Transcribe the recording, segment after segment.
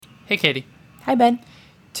Hey, Katie. Hi, Ben.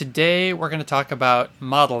 Today we're going to talk about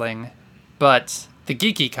modeling, but the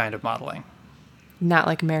geeky kind of modeling. Not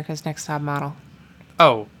like America's Next Top Model.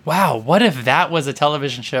 Oh, wow. What if that was a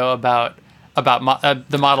television show about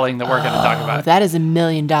the modeling that we're going to talk about? That is $1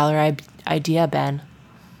 million idea, Ben.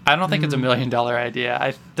 I don't think it's $1 million idea.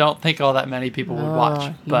 I don't think all that many people would watch,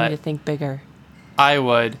 You but need to think bigger. I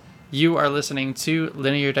would. You are listening to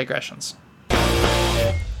Linear Digressions.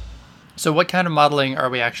 So what kind of modeling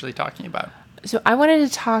are we actually talking about? So I wanted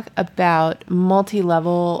to talk about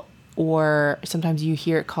multi-level, or sometimes you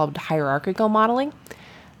hear it called hierarchical modeling.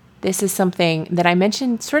 This is something that I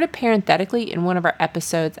mentioned sort of parenthetically in one of our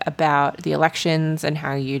episodes about the elections and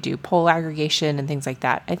how you do poll aggregation and things like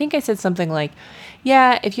that. I think I said something like,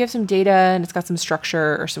 yeah, if you have some data and it's got some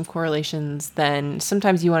structure or some correlations, then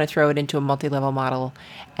sometimes you want to throw it into a multi-level model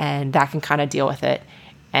and that can kind of deal with it.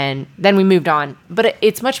 And then we moved on. But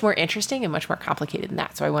it's much more interesting and much more complicated than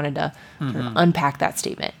that. So I wanted to sort of unpack that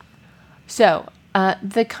statement. So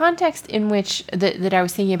the context in which that I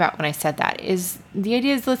was thinking about when I said that is the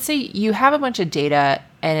idea is, let's say you have a bunch of data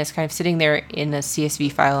and it's kind of sitting there in a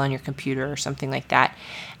CSV file on your computer or something like that.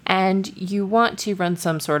 And you want to run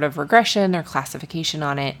some sort of regression or classification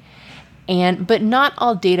on it. But not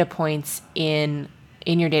all data points in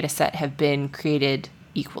your data set have been created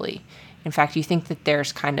equally. In fact, you think that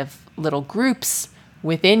there's kind of little groups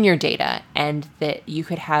within your data and that you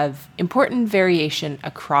could have important variation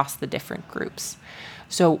across the different groups.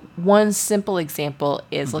 So one simple example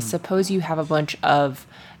is, let's suppose you have a bunch of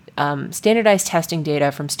standardized testing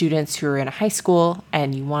data from students who are in a high school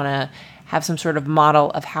and you want to have some sort of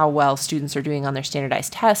model of how well students are doing on their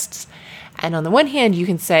standardized tests. And on the one hand, you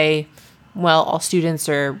can say, well, all students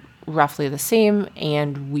are roughly the same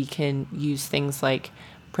and we can use things like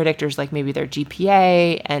predictors like maybe their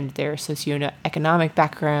GPA and their socioeconomic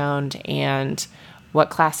background and what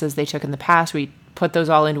classes they took in the past. We put those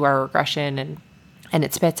all into our regression and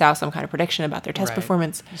it spits out some kind of prediction about their test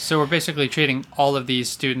performance. So we're basically treating all of these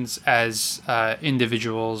students as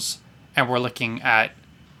individuals, and we're looking at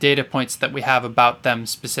data points that we have about them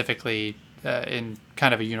specifically in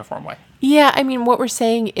kind of a uniform way. Yeah, I mean, what we're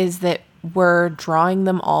saying is that we're drawing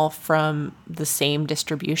them all from the same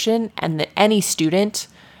distribution and that any student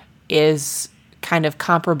is kind of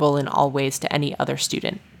comparable in all ways to any other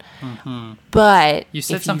student. But you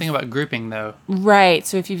said something about grouping, though. Right.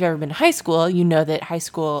 So if you've ever been to high school, you know that high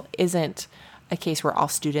school isn't a case where all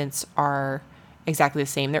students are exactly the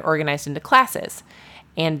same. They're organized into classes.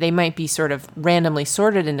 And they might be sort of randomly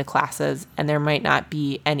sorted into classes, and there might not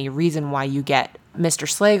be any reason why you get Mr.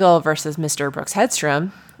 Slagle versus Mr. Brooks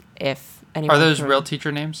Hedstrom. Are those real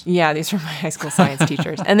teacher names? Yeah, these are my high school science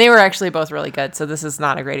teachers. And they were actually both really good, so this is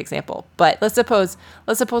not a great example. But let's suppose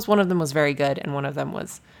one of them was very good and one of them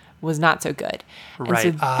was not so good. Right.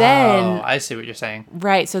 And so then, I see what you're saying.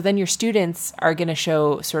 Right. So then your students are going to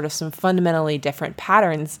show sort of some fundamentally different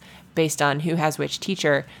patterns based on who has which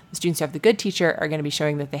teacher. The students who have the good teacher are going to be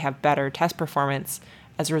showing that they have better test performance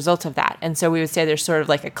as a result of that. And so we would say there's sort of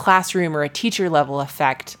like a classroom or a teacher level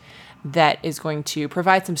effect that is going to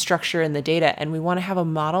provide some structure in the data. And we want to have a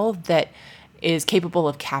model that is capable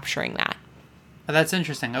of capturing that. That's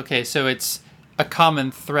interesting. Okay, so it's a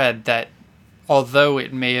common thread that although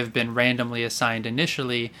it may have been randomly assigned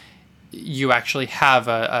initially, you actually have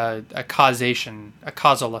a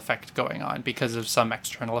causal effect going on because of some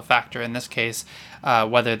external factor. In this case,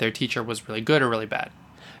 whether their teacher was really good or really bad.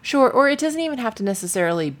 Sure, or it doesn't even have to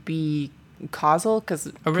necessarily be causal,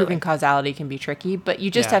 because proving causality can be tricky, but you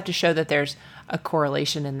just have to show that there's a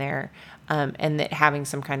correlation in there, and that having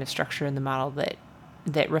some kind of structure in the model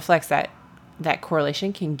that reflects that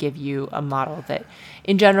correlation can give you a model that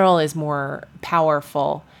in general is more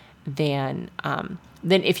powerful than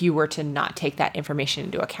if you were to not take that information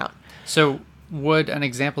into account. So would an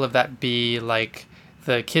example of that be like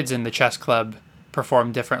the kids in the chess club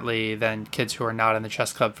perform differently than kids who are not in the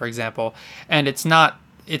chess club, for example? And it's not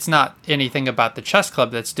anything about the chess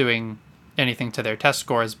club that's doing anything to their test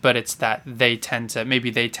scores, but it's that they tend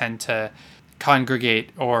to congregate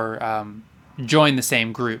or join the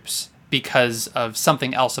same groups because of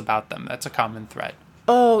something else about them. That's a common thread.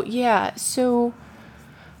 Oh, yeah. So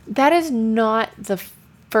that is not the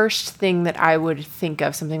first thing that I would think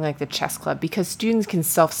of, something like the chess club, because students can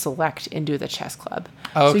self-select into the chess club.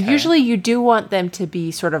 Okay. So usually you do want them to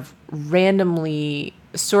be sort of randomly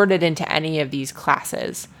sorted into any of these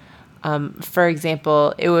classes. For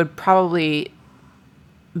example, it would probably,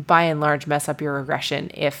 by and large, mess up your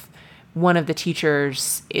regression if one of the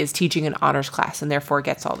teachers is teaching an honors class and therefore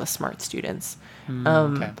gets all the smart students.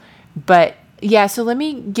 Okay. But yeah, so let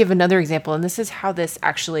me give another example. And this is how this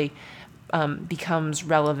actually becomes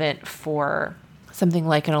relevant for something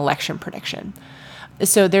like an election prediction.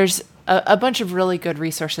 So there's a bunch of really good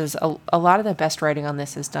resources. A lot of the best writing on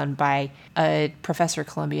this is done by a professor at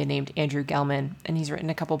Columbia named Andrew Gelman, and he's written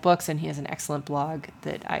a couple books, and he has an excellent blog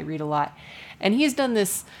that I read a lot. And he's done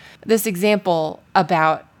this example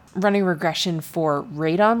about running regression for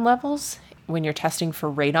radon levels when you're testing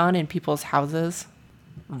for radon in people's houses.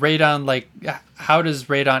 Radon, like, how does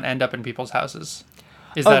radon end up in people's houses?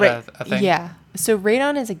 Is that a thing? Yeah. So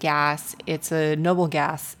radon is a gas. It's a noble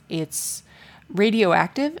gas. It's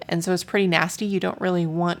radioactive, and so it's pretty nasty. You don't really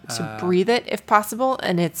want to breathe it if possible.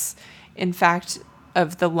 And it's, in fact,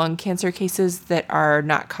 of the lung cancer cases that are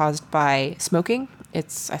not caused by smoking,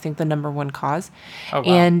 it's, I think, the number one cause. Oh, wow.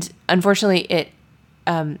 And unfortunately, it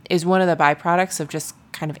is one of the byproducts of just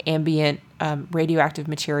kind of ambient radioactive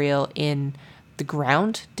material in the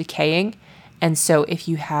ground decaying. And so if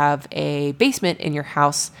you have a basement in your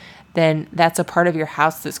house, then that's a part of your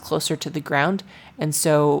house that's closer to the ground. And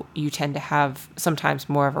so you tend to have sometimes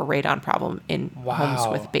more of a radon problem in homes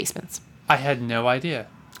with basements. I had no idea.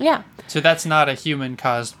 Yeah. So that's not a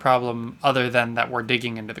human-caused problem other than that we're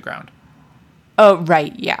digging into the ground. Oh,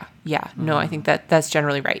 right. Yeah. Yeah. No, I think that's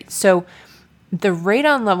generally right. So the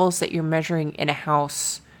radon levels that you're measuring in a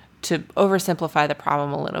house, to oversimplify the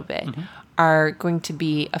problem a little bit, are going to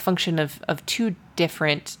be a function of two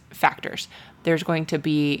different factors. There's going to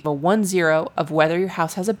be a 1-0 of whether your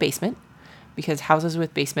house has a basement, because houses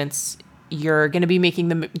with basements, you're going to be making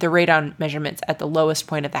the radon measurements at the lowest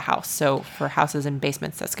point of the house. So for houses in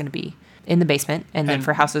basements, that's going to be in the basement. And then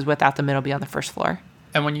for houses without them, it'll be on the first floor.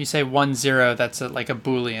 And when you say 1-0, that's like a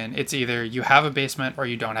Boolean. It's either you have a basement or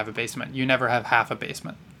you don't have a basement. You never have half a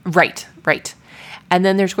basement. Right, right. And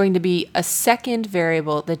then there's going to be a second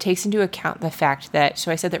variable that takes into account the fact that,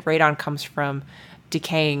 so I said that radon comes from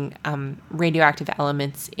decaying radioactive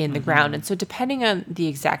elements in the ground. And so depending on the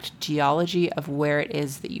exact geology of where it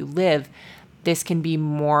is that you live, this can be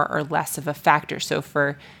more or less of a factor. So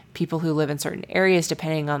for people who live in certain areas,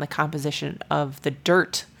 depending on the composition of the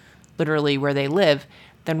dirt, literally where they live,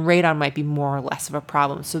 then radon might be more or less of a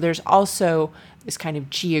problem. So there's also this kind of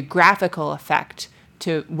geographical effect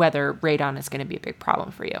to whether radon is going to be a big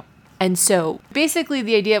problem for you. And so basically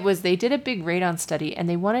the idea was they did a big radon study, and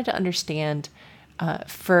they wanted to understand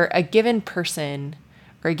for a given person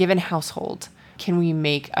or a given household, can we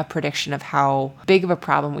make a prediction of how big of a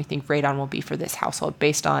problem we think radon will be for this household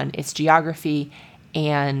based on its geography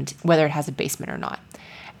and whether it has a basement or not.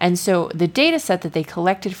 And so the data set that they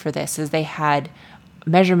collected for this is they had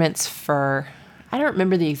measurements for, I don't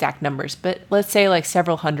remember the exact numbers, but let's say like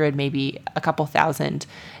several hundred, maybe a couple thousand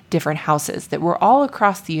different houses that were all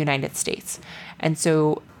across the United States. And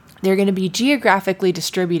so they're going to be geographically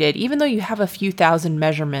distributed. Even though you have a few thousand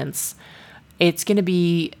measurements, it's going to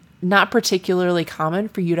be not particularly common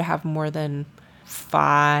for you to have more than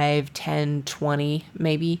 5, 10, 20,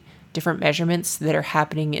 maybe different measurements that are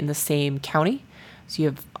happening in the same county. So you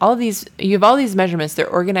have all these measurements. They're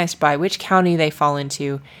organized by which county they fall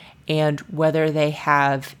into and whether they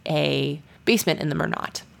have a basement in them or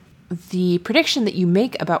not. The prediction that you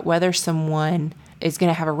make about whether someone is going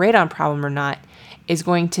to have a radon problem or not is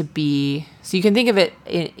going to be, so you can think of it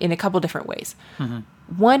in a couple different ways.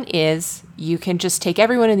 One is you can just take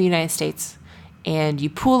everyone in the United States and you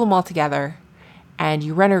pool them all together and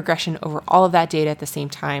you run a regression over all of that data at the same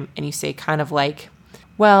time, and you say kind of like,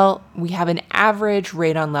 well, we have an average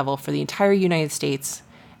radon level for the entire United States,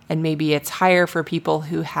 and maybe it's higher for people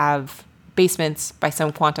who have basements by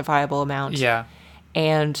some quantifiable amount. Yeah.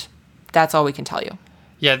 And that's all we can tell you.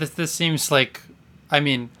 Yeah, this seems like, I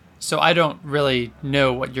mean, so I don't really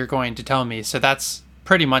know what you're going to tell me, so that's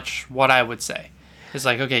pretty much what I would say. It's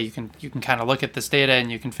like, okay, you can kind of look at this data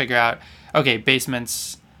and you can figure out, okay,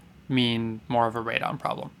 basements mean more of a radon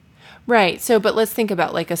problem. Right. So, but let's think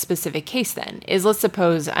about like a specific case then. Let's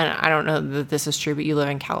suppose, and I don't know that this is true, but you live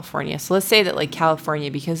in California. So let's say that like California,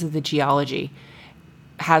 because of the geology,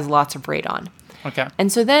 has lots of radon. Okay.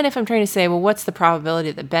 And so then if I'm trying to say, well, what's the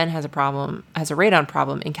probability that Ben has a radon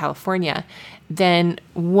problem in California, then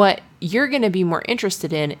what you're going to be more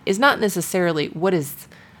interested in is not necessarily what is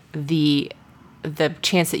the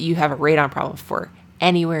chance that you have a radon problem for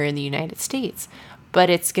anywhere in the United States, but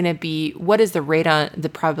it's going to be what is the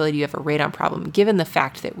probability you have a radon problem, given the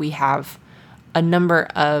fact that we have a number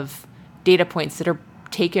of data points that are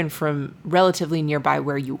taken from relatively nearby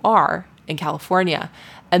where you are in California.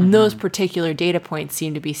 And those particular data points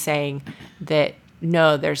seem to be saying that,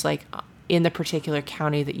 no, there's like in the particular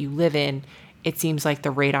county that you live in, it seems like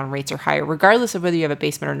the radon rates are higher. Regardless of whether you have a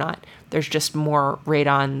basement or not, there's just more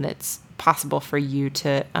radon that's possible for you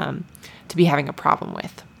to be having a problem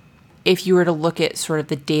with. if you were to look at sort of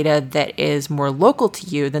the data that is more local to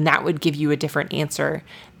you, then that would give you a different answer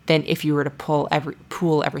than if you were to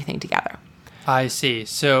pool everything together. I see.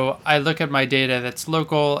 So I look at my data that's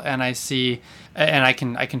local, and I see, and I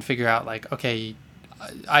can figure out like, okay,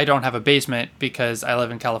 I don't have a basement because I live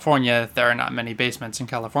in California. There are not many basements in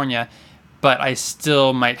California, but I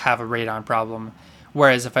still might have a radon problem.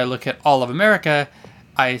 Whereas if I look at all of America,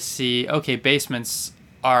 I see, okay, basements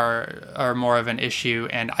are more of an issue,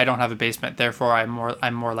 and I don't have a basement, therefore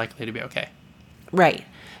I'm more likely to be okay. Right.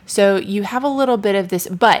 So you have a little bit of this,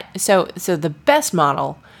 but so the best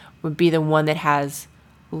model would be the one that has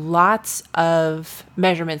lots of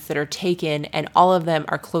measurements that are taken and all of them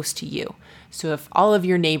are close to you. So if all of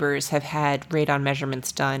your neighbors have had radon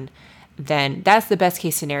measurements done, then that's the best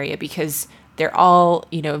case scenario because they're all,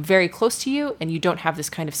 very close to you and you don't have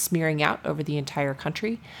this kind of smearing out over the entire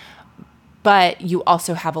country. But you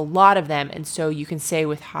also have a lot of them, and so you can say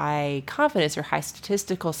with high confidence or high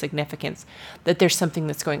statistical significance that there's something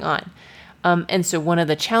that's going on. And so one of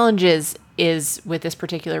the challenges is with this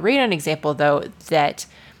particular radon example, though, that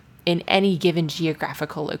in any given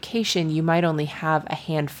geographical location, you might only have a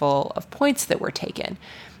handful of points that were taken.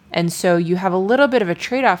 And so you have a little bit of a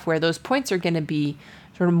trade-off where those points are going to be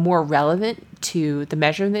sort of more relevant to the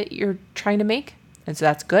measure that you're trying to make. And so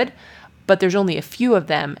that's good. But there's only a few of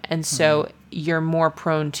them. And so you're more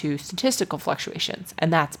prone to statistical fluctuations.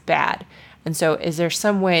 And that's bad. And so is there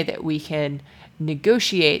some way that we can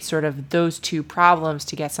negotiate sort of those two problems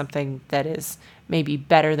to get something that is maybe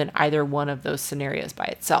better than either one of those scenarios by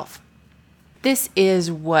itself? This is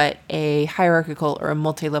what a hierarchical or a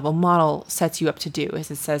multi-level model sets you up to do, is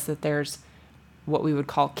it says that there's what we would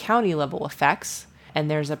call county level effects, and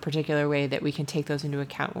there's a particular way that we can take those into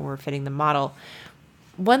account when we're fitting the model.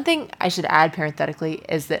 One thing I should add parenthetically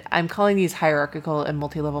is that I'm calling these hierarchical and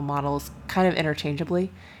multi-level models kind of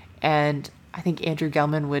interchangeably, and I think Andrew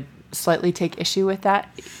Gelman would slightly take issue with that.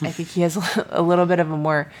 I think he has a little bit of a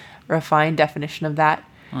more refined definition of that.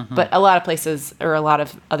 But a lot of places or a lot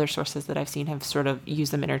of other sources that I've seen have sort of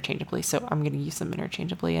used them interchangeably. So I'm going to use them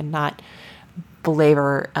interchangeably and not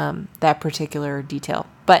belabor that particular detail.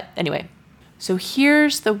 But anyway, so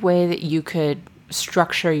here's the way that you could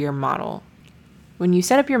structure your model. When you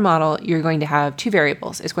set up your model, you're going to have two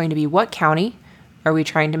variables. It's going to be what county are we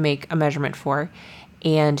trying to make a measurement for,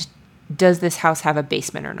 and does this house have a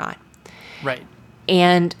basement or not? Right.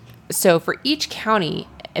 And so for each county,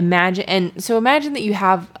 imagine that you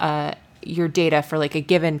have your data for like a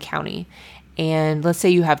given county, and let's say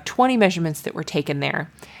you have 20 measurements that were taken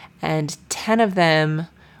there, and 10 of them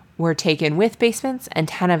were taken with basements, and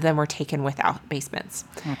 10 of them were taken without basements.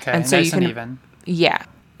 Okay, and so nice you can, and even. Yeah.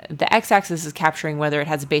 The x-axis is capturing whether it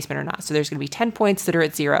has a basement or not. So there's going to be 10 points that are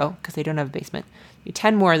at 0 because they don't have a basement.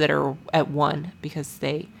 10 more that are at 1 because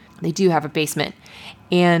they do have a basement.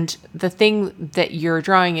 And the thing that you're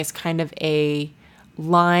drawing is kind of a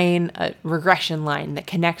line, a regression line that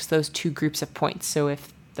connects those two groups of points. So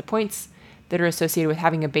if the points that are associated with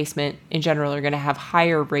having a basement in general are going to have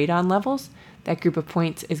higher radon levels, that group of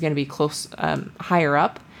points is going to be close, higher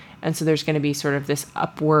up. And so there's going to be sort of this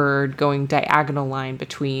upward going diagonal line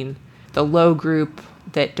between the low group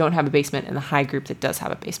that don't have a basement and the high group that does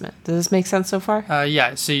have a basement. Does this make sense so far?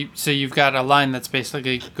 Yeah. So you've got a line that's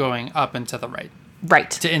basically going up and to the right.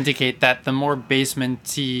 Right. To indicate that the more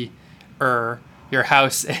basement-y your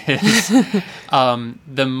house is,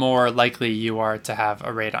 the more likely you are to have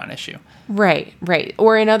a radon issue. Right.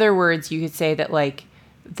 Or in other words, you could say that like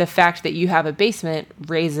the fact that you have a basement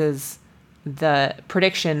raises the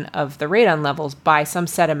prediction of the radon levels by some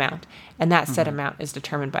set amount, and that set amount is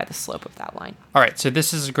determined by the slope of that line. All right, so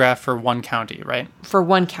this is a graph for one county, right? For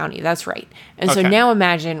one county, that's right. And so now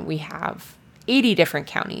imagine we have 80 different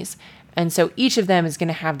counties, and so each of them is going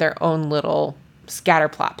to have their own little scatter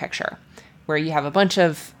plot picture, where you have a bunch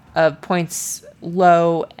of points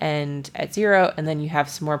low and at 0, and then you have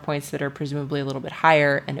some more points that are presumably a little bit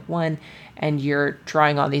higher and at 1, and you're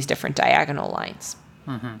drawing all these different diagonal lines.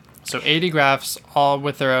 So 80 graphs, all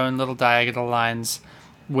with their own little diagonal lines,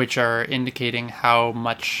 which are indicating how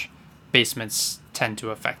much basements tend to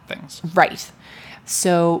affect things. Right.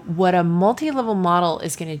 So what a multi-level model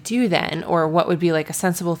is going to do then, or what would be like a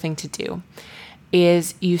sensible thing to do,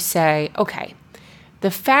 is you say, okay,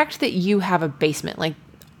 the fact that you have a basement, like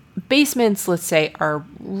basements, let's say, are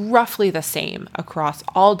roughly the same across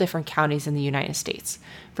all different counties in the United States.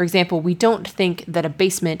 For example, we don't think that a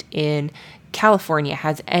basement in California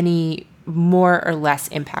has any more or less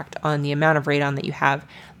impact on the amount of radon that you have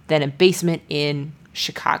than a basement in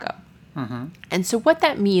Chicago. And so what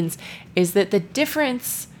that means is that the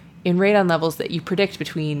difference in radon levels that you predict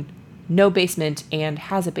between no basement and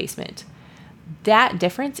has a basement. That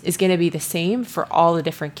difference is going to be the same for all the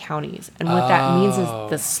different counties. And what that means is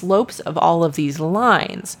the slopes of all of these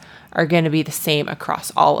lines are going to be the same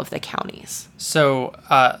across all of the counties. So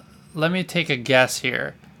let me take a guess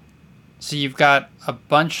here. So you've got a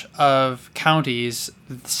bunch of counties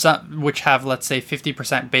which have, let's say,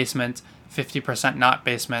 50% basement, 50% not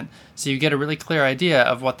basement. So you get a really clear idea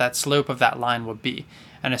of what that slope of that line would be.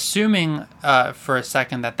 And assuming for a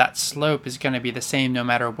second that slope is going to be the same no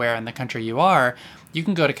matter where in the country you are, you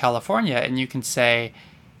can go to California and you can say,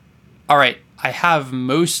 all right, I have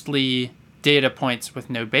mostly data points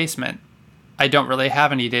with no basement. I don't really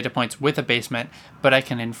have any data points with a basement, but I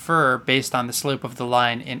can infer based on the slope of the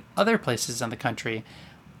line in other places in the country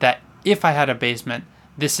that if I had a basement,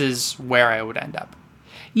 this is where I would end up.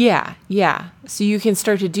 Yeah. So you can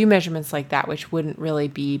start to do measurements like that, which wouldn't really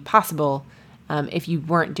be possible if you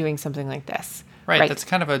weren't doing something like this. Right. That's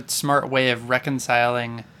kind of a smart way of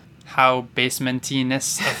reconciling how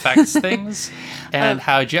basementiness affects things and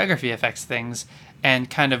how geography affects things, and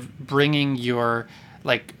kind of bringing your,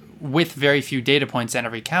 like, with very few data points in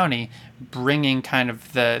every county, bringing kind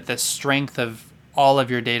of the strength of all of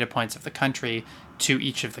your data points of the country to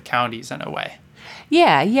each of the counties in a way.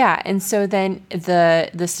 Yeah. And so then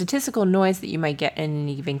the statistical noise that you might get in an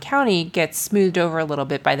even county gets smoothed over a little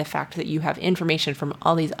bit by the fact that you have information from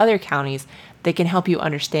all these other counties that can help you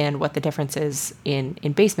understand what the difference is in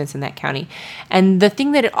basements in that county. And the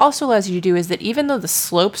thing that it also allows you to do is that even though the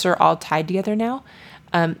slopes are all tied together now,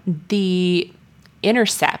 the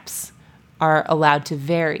intercepts are allowed to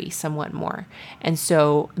vary somewhat more. And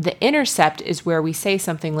so the intercept is where we say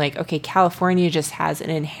something like, okay, California just has an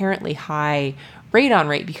inherently high radon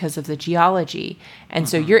rate because of the geology. And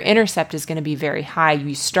so your intercept is going to be very high.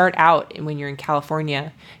 You start out, and when you're in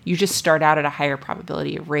California, you just start out at a higher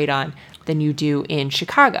probability of radon than you do in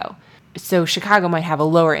Chicago. So Chicago might have a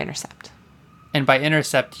lower intercept. And by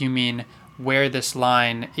intercept, you mean where this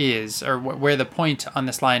line is, or where the point on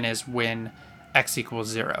this line is when x equals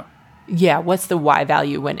 0. Yeah, what's the y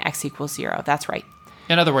value when x equals 0? That's right.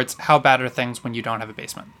 In other words, how bad are things when you don't have a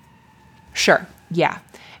basement? Sure, yeah.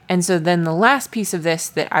 And so then the last piece of this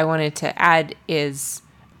that I wanted to add is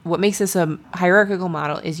what makes this a hierarchical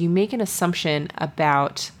model is you make an assumption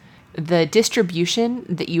about the distribution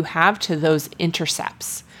that you have to those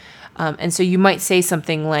intercepts. And so you might say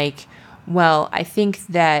something like, well, I think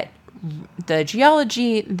that the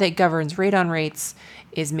geology that governs radon rates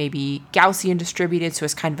is maybe Gaussian distributed, so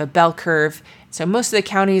it's kind of a bell curve. So most of the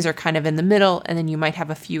counties are kind of in the middle, and then you might have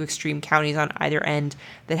a few extreme counties on either end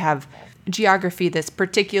that have geography that's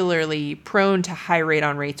particularly prone to high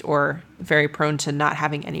radon rates or very prone to not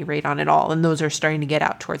having any radon at all, and those are starting to get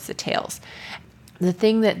out towards the tails. The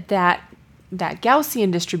thing that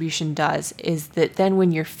Gaussian distribution does is that then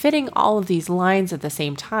when you're fitting all of these lines at the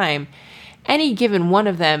same time, any given one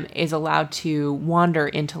of them is allowed to wander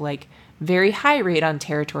into like very high radon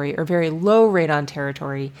territory or very low radon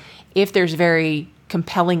territory if there's very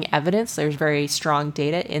compelling evidence, there's very strong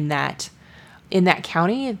data in that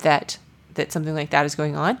county that something like that is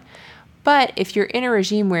going on. But if you're in a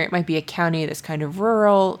regime where it might be a county that's kind of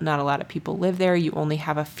rural, not a lot of people live there, you only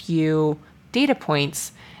have a few data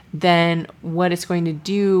points, then what it's going to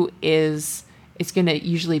do is it's going to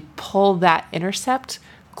usually pull that intercept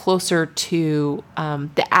closer to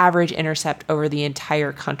the average intercept over the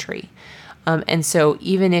entire country. And so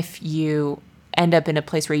even if you end up in a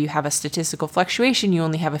place where you have a statistical fluctuation, you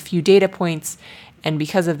only have a few data points, and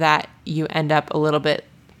because of that, you end up a little bit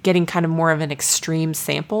getting kind of more of an extreme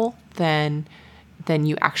sample than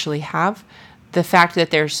you actually have. The fact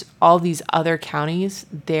that there's all these other counties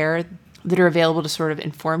there that are available to sort of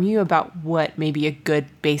inform you about what maybe a good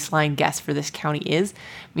baseline guess for this county is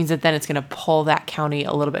means that then it's going to pull that county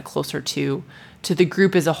a little bit closer to the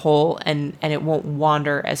group as a whole, and it won't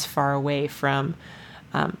wander as far away from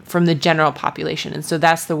the general population. And so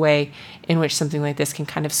that's the way in which something like this can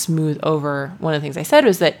kind of smooth over. One of the things I said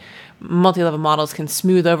was that multi-level models can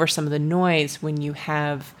smooth over some of the noise when you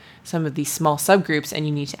have some of these small subgroups and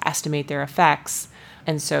you need to estimate their effects.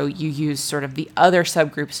 And so you use sort of the other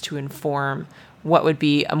subgroups to inform what would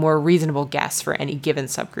be a more reasonable guess for any given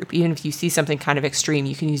subgroup. Even if you see something kind of extreme,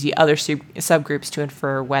 you can use the other subgroups to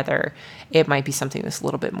infer whether it might be something that's a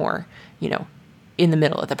little bit more, in the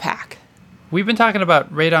middle of the pack. We've been talking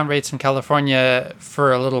about radon rates in California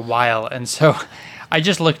for a little while, and so I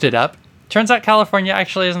just looked it up. Turns out California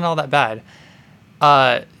actually isn't all that bad.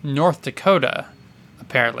 North Dakota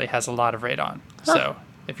apparently has a lot of radon. Huh. So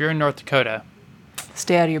if you're in North Dakota,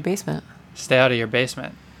 stay out of your basement. Stay out of your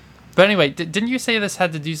basement. But anyway, didn't you say this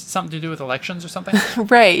had to do something to do with elections or something?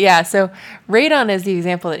 Right, yeah. So radon is the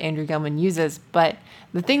example that Andrew Gelman uses, but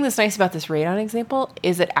the thing that's nice about this radon example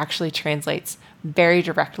is it actually translates very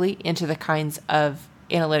directly into the kinds of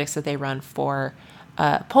analytics that they run for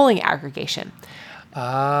polling aggregation.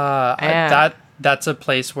 That's a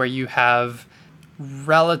place where you have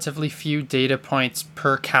relatively few data points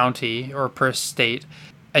per county or per state,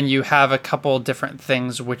 and you have a couple different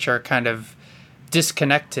things which are kind of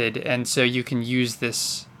disconnected, and so you can use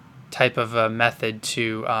this type of a method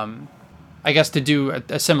to, I guess, to do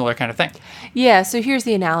a similar kind of thing. Yeah, so here's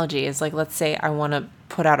the analogy. Is like, let's say I want to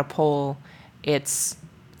put out a poll. It's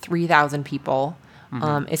 3,000 people.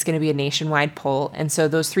 It's going to be a nationwide poll, and so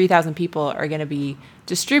those 3,000 people are going to be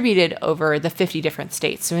distributed over the 50 different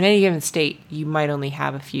states. So in any given state, you might only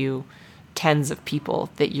have a few tens of people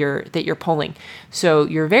that you're polling. So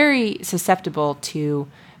you're very susceptible to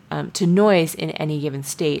noise in any given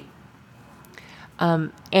state.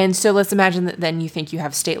 And so let's imagine that then you think you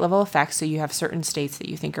have state level effects. So you have certain states that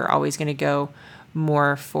you think are always going to go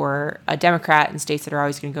more for a Democrat and states that are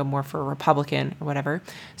always going to go more for a Republican or whatever.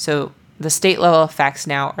 So the state level effects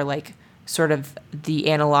now are like sort of the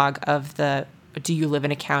analog of do you live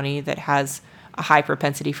in a county that has a high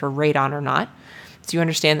propensity for radon or not? So you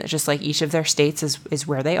understand that just like each of their states is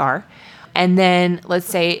where they are. And then let's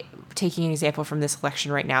say, taking an example from this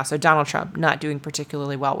election right now, so Donald Trump not doing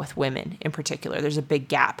particularly well with women in particular. There's a big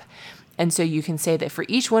gap. And so you can say that for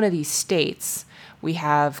each one of these states, we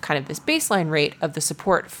have kind of this baseline rate of the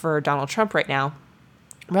support for Donald Trump right now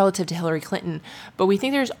relative to Hillary Clinton. But we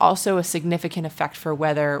think there's also a significant effect for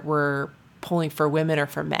whether we're polling for women or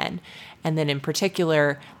for men. And then in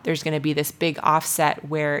particular, there's going to be this big offset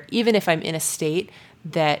where even if I'm in a state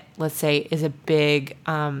that, let's say, is a big,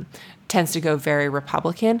 tends to go very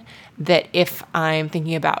Republican, that if I'm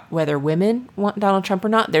thinking about whether women want Donald Trump or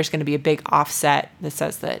not, there's going to be a big offset that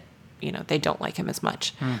says that, they don't like him as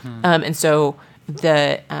much. And so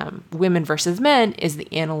the women versus men is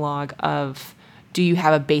the analog of, do you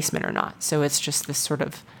have a basement or not? So it's just this sort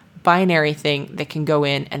of binary thing that can go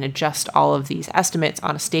in and adjust all of these estimates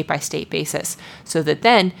on a state-by-state basis, so that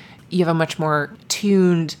then you have a much more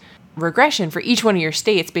tuned regression for each one of your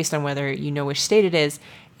states based on whether you know which state it is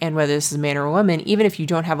and whether this is a man or a woman, even if you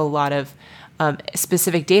don't have a lot of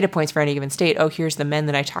specific data points for any given state. Oh, here's the men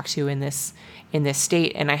that I talked to in this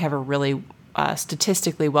state, and I have a really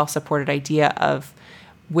statistically well-supported idea of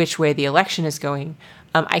which way the election is going.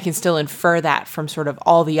 I can still infer that from sort of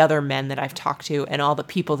all the other men that I've talked to and all the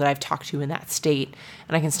people that I've talked to in that state.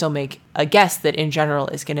 And I can still make a guess that in general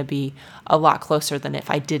is going to be a lot closer than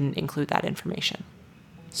if I didn't include that information.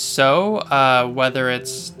 So whether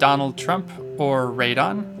it's Donald Trump or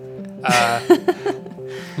radon,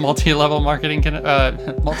 multi-level marketing can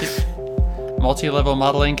multi-level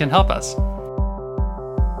modeling can help us.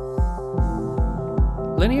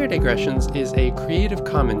 Linear Digressions is a Creative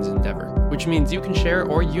Commons endeavor, which means you can share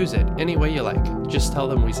or use it any way you like. Just tell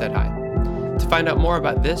them we said hi. To find out more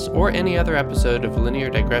about this or any other episode of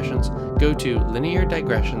Linear Digressions, go to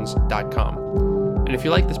lineardigressions.com. And if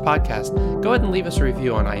you like this podcast, go ahead and leave us a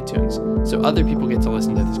review on iTunes so other people get to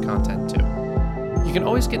listen to this content too. You can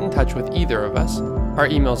always get in touch with either of us. Our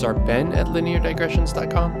emails are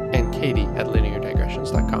ben@lineardigressions.com and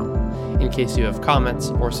katie@lineardigressions.com in case you have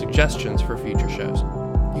comments or suggestions for future shows.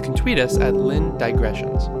 You can tweet us at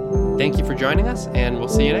lindigressions. Thank you for joining us, and we'll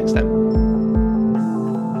see you next time.